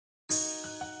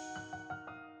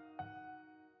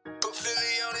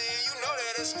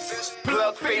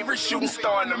Plug favorite shooting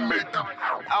star in the making.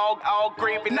 All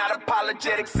gravy, not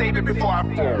apologetic. Save it before I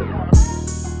fall.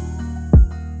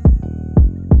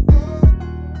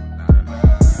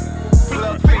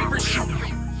 Plug favorite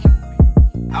shooting.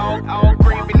 All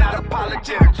gravy, not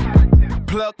apologetic.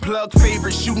 Plug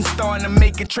favorite shooting star in the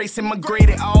making, tracing my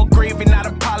graded, all gravy, not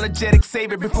apologetic.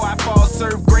 Save it before I fall,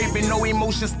 serve gravy, no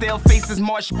emotion, stale faces,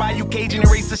 marched by you, Cajun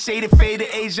eraser, shaded, faded,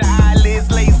 Asian eyelids,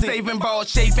 lazy, saving ball,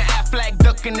 shaving, Aflac,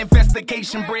 ducking,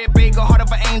 investigation, bread bagel, heart of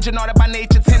an angel, ordered by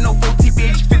nature, 1004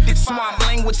 TBH KiddG, swamp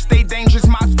language, stay dangerous,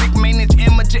 mob stick, manage,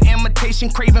 image, imitation,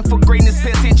 craving for greatness,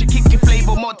 pay attention, kicking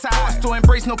flavor, more ties, to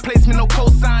embrace, no placement, no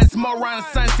cosigns, morons,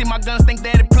 son, see my guns, think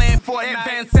that it playing for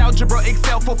advanced algebra,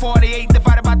 Excel 448,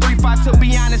 divided by 3/5, to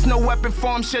be honest, no weapon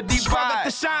form should divide.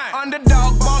 The shine.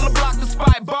 Underdog, baller block the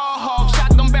spot, ball hog,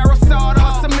 shotgun barrel sawed,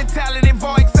 hustle mentality,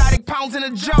 void, exotic pounds in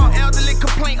the jaw, elderly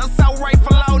complaint, assault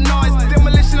rifle, loud noise,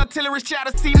 demolition, artillery,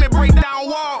 shatter, cement, break down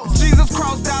walls. Jesus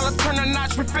cross dollars, turn a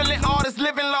notch, refilling orders,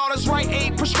 living lauders, right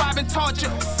aid, prescribing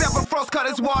torture, seven frost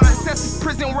cutters, water, excessive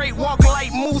prison rate, walk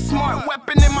light, move smart,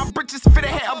 weapon in my britches, fit a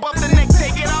head above the neck,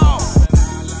 take it off.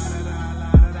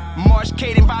 Marsh,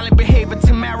 Caden, violent behavior,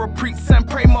 Tamara, preach, son,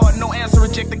 pray more, no answer,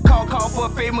 rejected call for a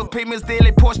favor, payments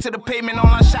daily, Porsche to the payment,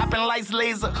 online shopping, lights,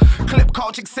 laser, clip,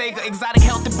 culture, Sega, exotic,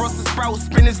 healthy, Brussels sprouts,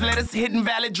 spinach, lettuce, hidden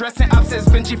valley, dressing, upsets,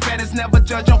 Vinci, feathers, never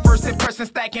judge on first impression,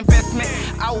 stack investment,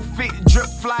 outfit, drip,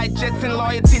 fly, jets, and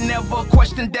loyalty, never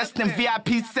question, destined,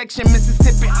 VIP section,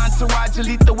 Mississippi, entourage,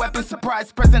 lethal weapon,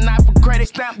 surprise, present, not for credit,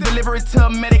 stamp, delivery to a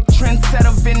medic,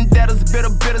 trendsetter, vendettas,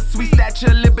 bitter, sweet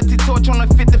stature, liberty, torch on the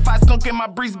 55, skunk in my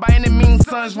breeze, by any means,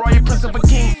 sons, royal prince of a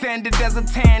king, standard desert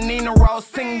tan, Nina Ross,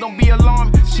 sing, don't be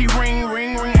alarmed, she ring,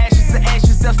 ashes to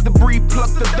ashes, dust debris, pluck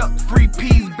the duck, free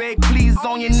peas, beg please,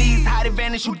 on your knees, hide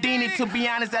advantage, Houdini, to be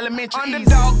honest, elementary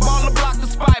Underdog, baller block the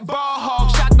spot, ball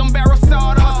hog, shotgun barrel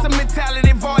sawed, hustle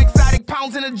mentality, void, exotic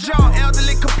pounds in the jaw,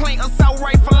 elderly complaint, assault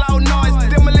rifle, loud noise,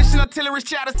 demolition, artillery,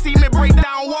 shatter, cement, break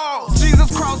down walls, Jesus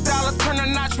cross dollars, turn a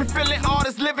notch, refilling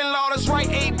orders, living lauders, right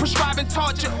aid, prescribing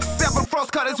torture, seven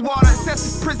frost cutters, water,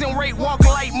 excessive prison rate, walk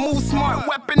light, move smart,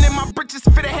 weapon in my britches,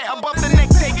 fit a head above the neck,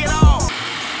 take it off.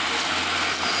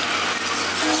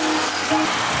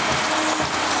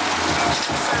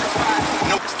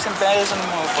 Nope. It's 10 bags in the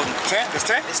motherfucker. 10? It's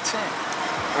 10? It's 10.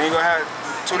 We gonna have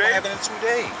 2 days? We're having it 2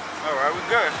 days. Alright, we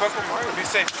good. Fuck them. Be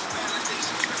safe.